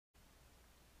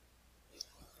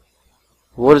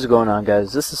What is going on,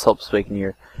 guys? This is helplessbaconn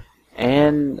here,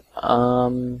 and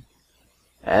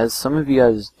as some of you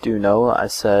guys do know, I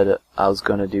said I was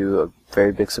going to do a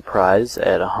very big surprise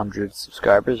at 100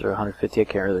 subscribers, or 150, I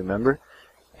can't really remember,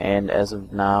 and as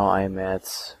of now I am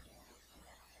at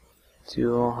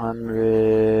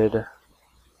 200,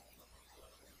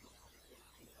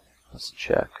 let's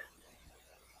check,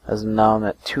 as of now I'm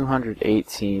at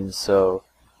 218, so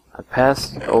I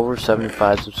passed over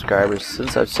 75 subscribers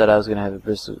since I've said I was going to have a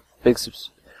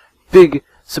big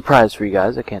surprise for you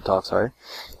guys. I can't talk, sorry.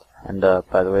 And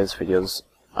by the way, this video's,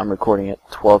 I'm recording at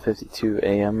 12:52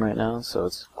 a.m. right now, so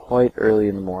it's quite early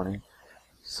in the morning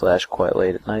 / quite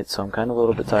late at night, so I'm kind of a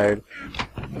little bit tired.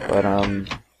 But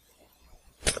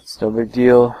it's no big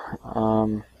deal.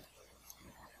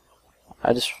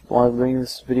 I just wanted to bring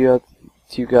this video out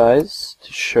to you guys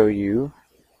to show you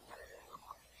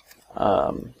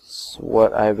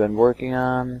what I've been working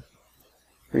on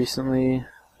recently.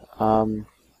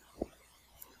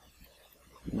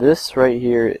 This right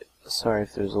here, sorry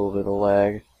if there's a little bit of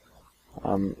lag.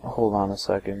 Hold on a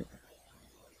second.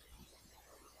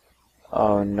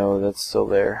 Oh no, that's still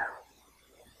there.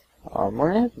 We're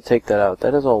gonna have to take that out.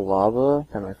 That is all lava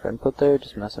that my friend put there,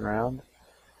 just messing around.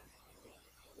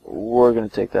 We're gonna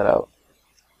take that out.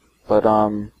 But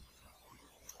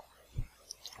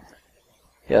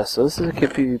yeah, so this is a kit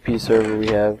PvP server we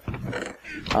have.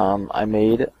 I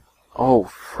made, oh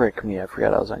frick me, I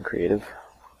forgot I was on creative.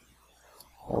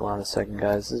 Hold on a second,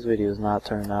 guys, this video is not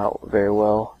turning out very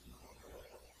well.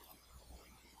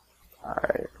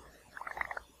 Alright.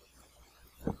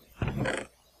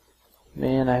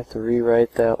 Man, I have to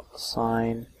rewrite that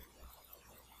sign.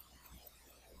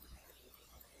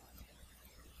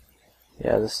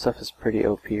 Yeah, this stuff is pretty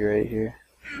OP right here.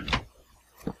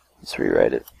 Let's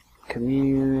rewrite it.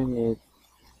 Community.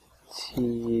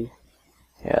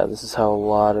 Yeah, this is how a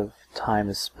lot of time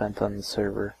is spent on the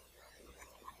server.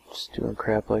 Just doing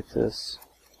crap like this.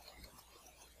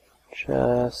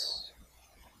 Chess.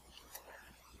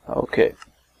 Okay.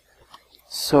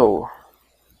 So,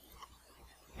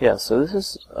 yeah, so this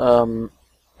is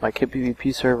my kit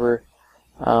PvP server.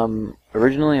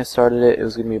 Originally I started it, it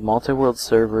was going to be a multi-world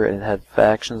server and it had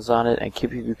factions on it and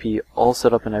kit PvP all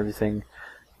set up and everything.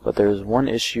 But there was one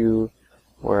issue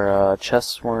where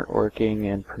chests weren't working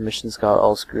and permissions got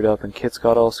all screwed up and kits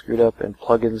got all screwed up and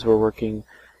plugins were working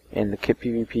in the kit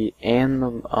PvP and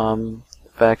the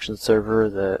faction server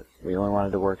that we only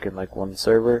wanted to work in like one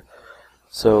server.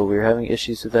 So we were having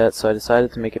issues with that, so I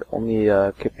decided to make it only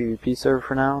a kit PvP server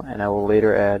for now, and I will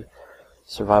later add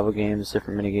survival games,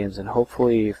 different minigames, and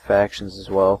hopefully factions as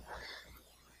well.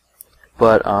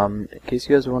 But in case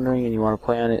you guys are wondering and you want to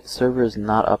play on it, server is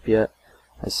not up yet.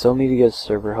 I still need to get a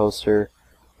server hoster,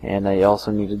 and I also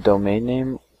need a domain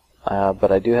name,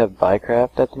 but I do have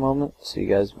Buycraft at the moment, so you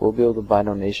guys will be able to buy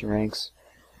donation ranks.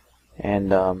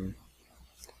 And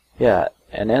yeah,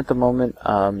 and at the moment,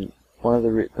 one of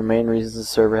the main reasons the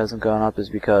server hasn't gone up is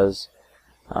because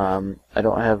I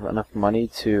don't have enough money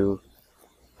to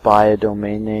buy a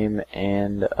domain name,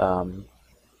 and I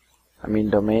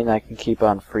mean, domain I can keep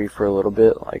on free for a little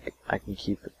bit, like I can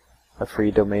keep a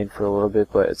free domain for a little bit,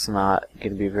 but it's not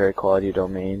going to be a very quality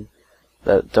domain.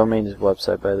 That domain is a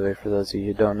website, by the way, for those of you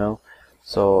who don't know.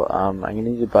 So I'm going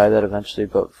to need to buy that eventually,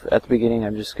 but at the beginning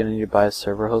I'm just going to need to buy a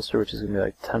server hoster, which is going to be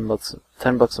like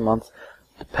 $10 bucks a month,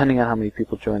 depending on how many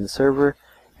people join the server.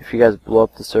 If you guys blow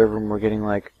up the server and we're getting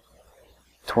like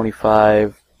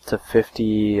 25 to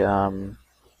 50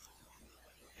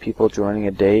 people joining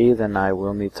a day, then I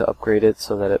will need to upgrade it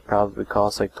so that it probably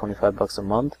costs like 25 bucks a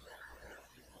month.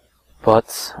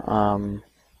 But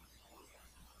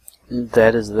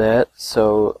that is that.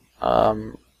 So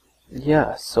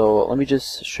yeah, so let me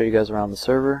just show you guys around the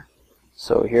server.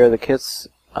 So here are the kits.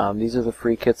 These are the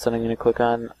free kits that I'm going to click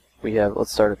on. We have,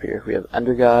 let's start up here. We have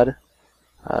Ender God.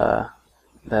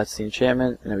 That's the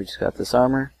enchantment, and then we just got this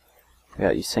armor. We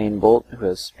got Usain Bolt, who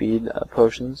has speed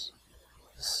potions.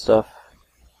 This stuff.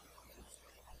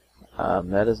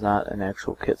 That is not an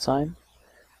actual kit sign.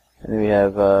 And then we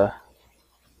have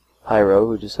Pyro,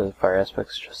 who just has a fire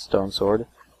aspect, just stone sword.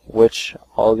 Which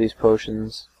all of these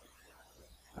potions,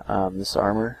 this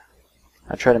armor.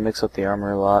 I try to mix up the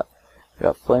armor a lot. We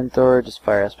got Flamethrower, just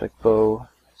fire aspect bow,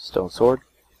 stone sword.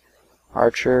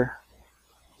 Archer,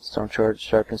 stone sword,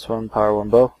 sharpness 1, power 1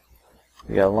 bow.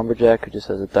 We got a Lumberjack, who just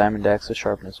has a diamond axe with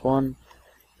sharpness 1.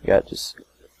 We got just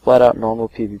flat out normal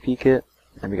PvP kit.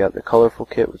 And we got the colorful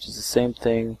kit, which is the same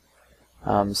thing,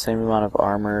 same amount of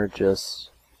armor, just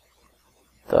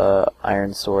the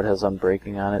iron sword has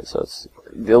unbreaking on it, so it's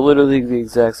literally the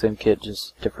exact same kit,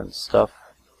 just different stuff,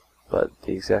 but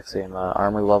the exact same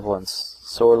armor level and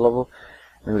sword level.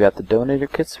 Then we got the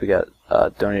donator kits. We got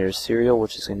donator cereal,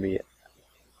 which is going to be,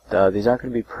 these aren't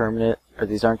going to be permanent, or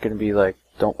these aren't going to be like,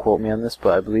 don't quote me on this,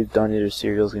 but I believe donator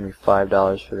cereal is going to be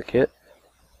 $5 for the kit.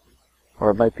 Or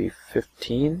it might be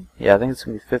 15. Yeah, I think it's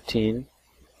going to be 15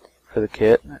 for the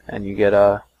kit. And you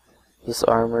get this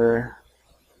armor,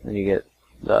 then you get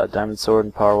the diamond sword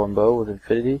and power 1 bow with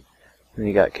infinity. And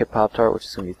you got kit Pop-Tart, which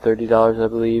is going to be $30, I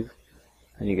believe.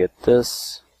 And you get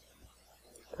this.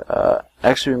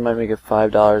 Actually, we might make it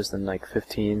 $5, then like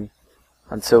 15,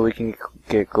 until we can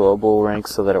get global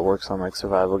ranks so that it works on like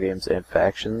survival games and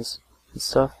factions and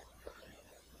stuff.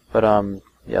 But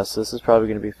yeah, so this is probably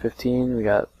going to be 15. We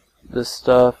got this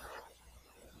stuff,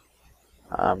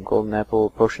 golden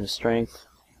apple, potion of strength,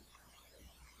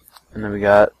 and then we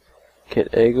got kit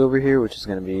egg over here, which is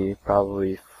going to be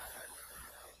probably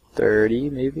 30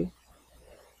 maybe.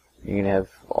 You're going to have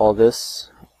all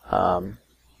this,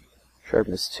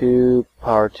 sharpness 2,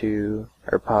 power 2,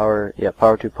 or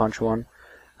power 2 punch 1,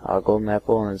 golden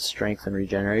apple, and then strength and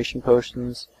regeneration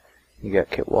potions. You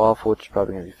got kit waffle, which is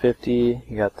probably going to be 50.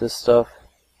 You got this stuff.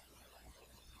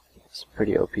 It's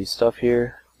pretty OP stuff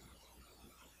here.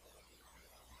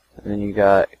 And then you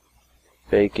got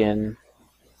bacon,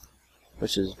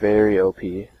 which is very OP.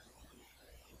 We're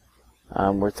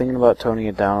thinking about toning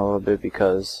it down a little bit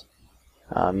because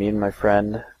me and my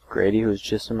friend Grady, who's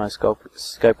just in my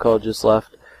Skype call, just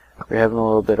left. We're having a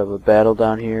little bit of a battle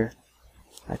down here.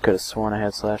 I could have sworn I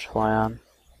had /fly on.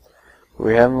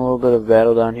 We're having a little bit of a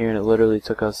battle down here, and it literally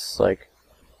took us like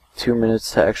 2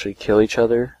 minutes to actually kill each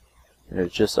other. And it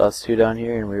was just us two down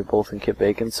here, and we were both in kit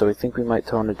bacon, so we think we might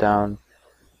tone it down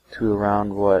to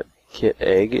around what kit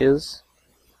egg is.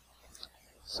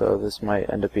 So this might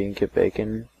end up being kit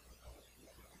bacon,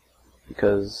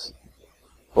 because,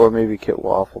 or maybe kit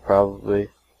waffle probably.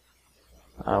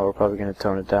 We're probably going to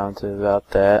tone it down to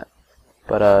about that.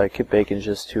 But kit bacon is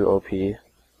just too OP.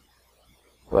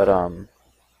 But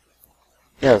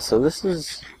yeah, so this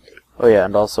is, oh yeah,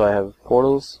 and also I have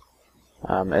portals.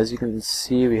 As you can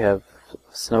see, we have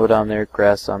snow down there,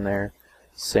 grass down there,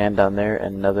 sand down there,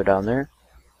 and nether down there.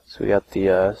 So we got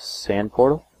the sand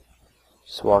portal.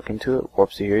 Just walk into it,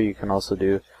 warps you here. You can also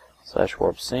do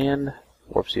 /warp sand,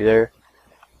 warps you there,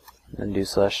 and then do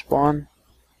 /spawn,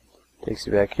 takes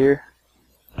you back here.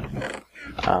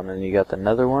 And then you got the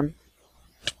nether one.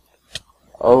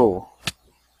 Oh,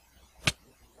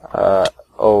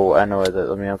 I know that.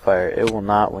 Let me on fire. It will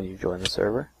not when you join the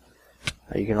server.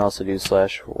 You can also do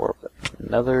 /warp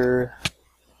nether,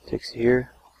 takes you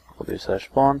here. We'll do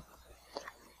 /spawn.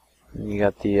 And you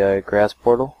got the grass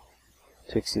portal,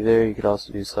 takes you there. You could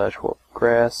also do /warp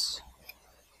grass,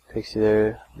 takes you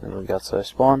there. And then we got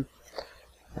 /spawn.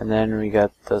 And then we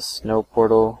got the snow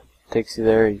portal, takes you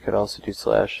there. You could also do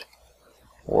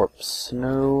 /warp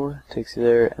snow, takes you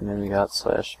there. And then we got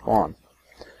 /spawn.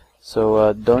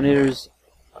 So donators,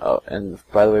 and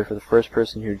by the way, for the first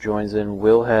person who joins in,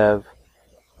 will have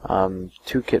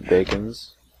 2 kit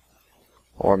bacons,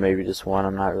 or maybe just 1,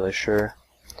 I'm not really sure.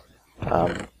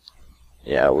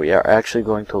 Yeah, we are actually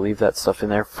going to leave that stuff in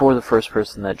there for the first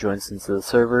person that joins into the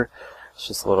server. It's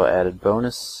just a little added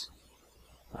bonus,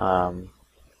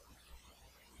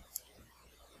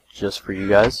 just for you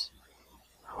guys.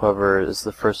 Whoever is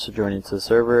the first to join into the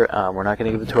server, we're not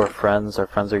going to give it to our friends. Our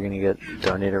friends are going to get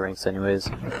donator ranks anyways,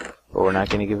 but we're not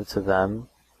going to give it to them.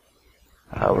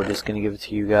 We're just going to give it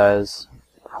to you guys,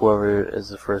 whoever is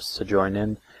the first to join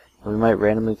in. And we might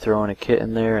randomly throw in a kit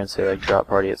in there and say like drop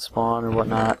party at spawn or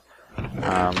whatnot.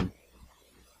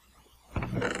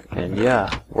 And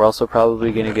yeah, we're also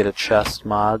probably going to get a chest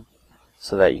mod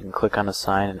so that you can click on a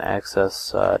sign and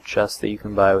access chests that you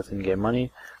can buy with in-game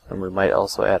money. And we might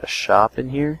also add a shop in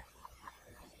here.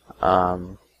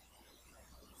 And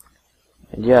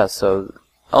yeah, so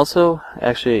also,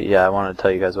 actually, yeah, I want to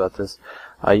tell you guys about this.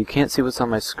 You can't see what's on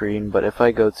my screen, but if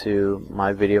I go to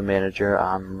my video manager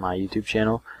on my YouTube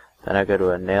channel, then I go to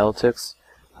analytics.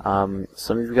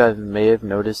 Some of you guys may have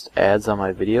noticed ads on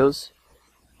my videos,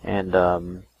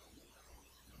 and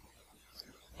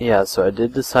yeah, so I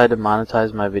did decide to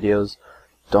monetize my videos.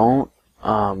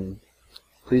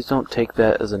 Please don't take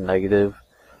that as a negative.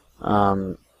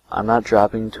 I'm not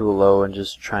dropping too low and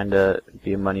just trying to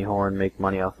be a money whore and make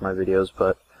money off my videos,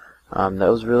 but that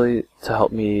was really to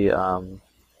help me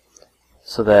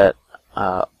so that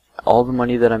all the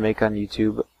money that I make on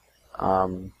YouTube,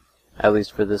 at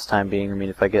least for this time being, I mean,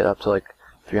 if I get up to like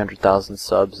 300,000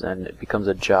 subs and it becomes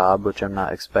a job, which I'm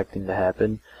not expecting to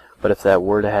happen, but if that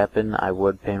were to happen, I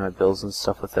would pay my bills and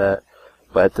stuff with that.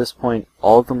 But at this point,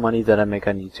 all the money that I make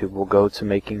on YouTube will go to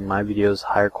making my videos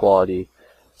higher quality.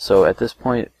 So at this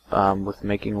point, with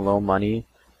making low money,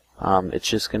 It's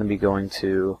just going to be going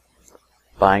to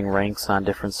buying ranks on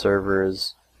different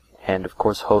servers, and of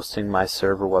course hosting my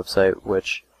server website,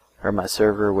 which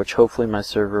hopefully my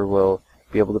server will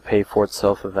be able to pay for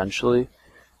itself eventually.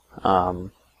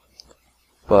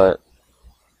 But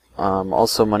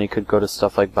also money could go to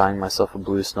stuff like buying myself a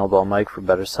blue snowball mic for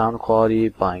better sound quality,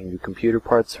 buying new computer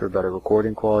parts for better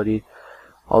recording quality,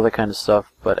 all that kind of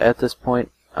stuff. But at this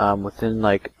point, within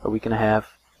like a week and a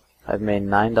half, I've made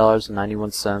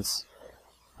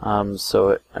 $9.91.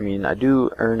 So I mean, I do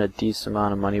earn a decent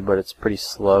amount of money, but it's pretty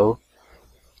slow.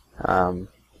 But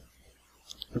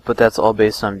that's all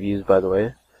based on views, by the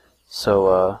way.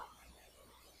 So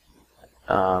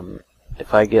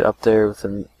if I get up there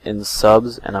in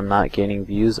subs and I'm not gaining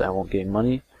views, I won't gain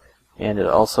money. And it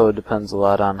also depends a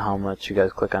lot on how much you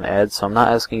guys click on ads. So I'm not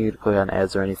asking you to click on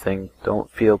ads or anything. Don't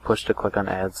feel pushed to click on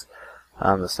ads.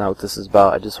 That's not what this is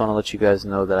about. I just want to let you guys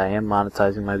know that I am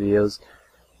monetizing my videos,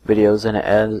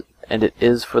 and it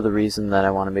is for the reason that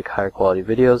I want to make higher quality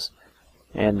videos.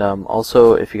 And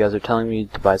also, if you guys are telling me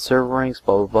to buy server ranks,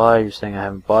 blah blah blah, you're saying I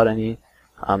haven't bought any.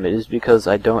 It is because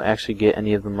I don't actually get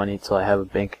any of the money till I have a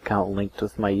bank account linked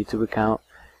with my YouTube account,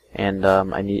 and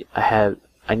I need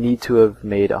to have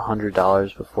made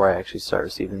 $100 before I actually start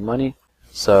receiving money.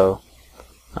 So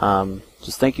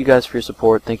just thank you guys for your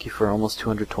support. Thank you for almost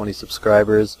 220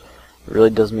 subscribers. It really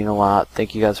does mean a lot.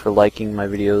 Thank you guys for liking my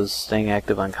videos, staying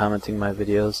active on commenting my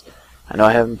videos. I know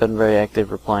I haven't been very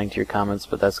active replying to your comments,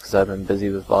 but that's because I've been busy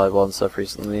with volleyball and stuff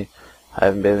recently. I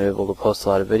haven't been able to post a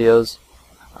lot of videos.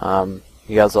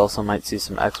 You guys also might see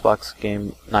some Xbox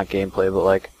not gameplay, but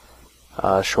like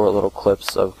short little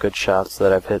clips of good shots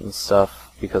that I've hit and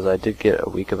stuff, because I did get a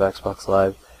week of Xbox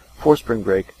Live for spring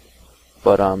break.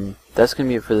 But that's going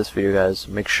to be it for this video, guys.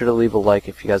 Make sure to leave a like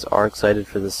if you guys are excited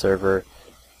for this server.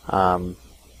 I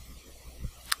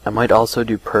might also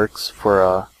do perks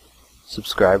for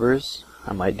subscribers.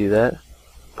 I might do that.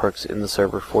 Perks in the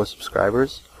server for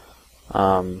subscribers.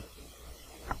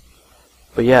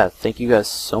 But yeah, thank you guys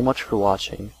so much for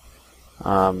watching.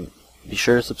 Be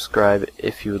sure to subscribe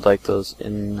if you would like those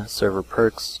in-server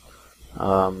perks,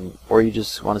 or you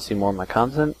just want to see more of my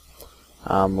content.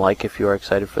 Like if you are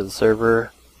excited for the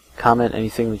server. Comment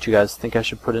anything that you guys think I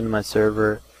should put into my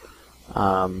server.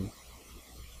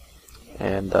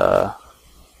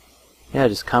 Yeah,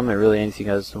 just comment really anything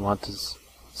you guys want to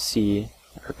see,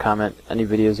 or comment any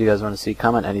videos you guys want to see.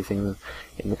 Comment anything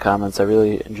in the comments. I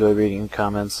really enjoy reading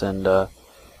comments, and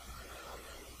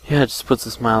yeah, it just puts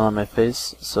a smile on my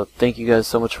face. So thank you guys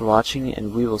so much for watching,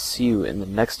 and we will see you in the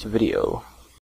next video.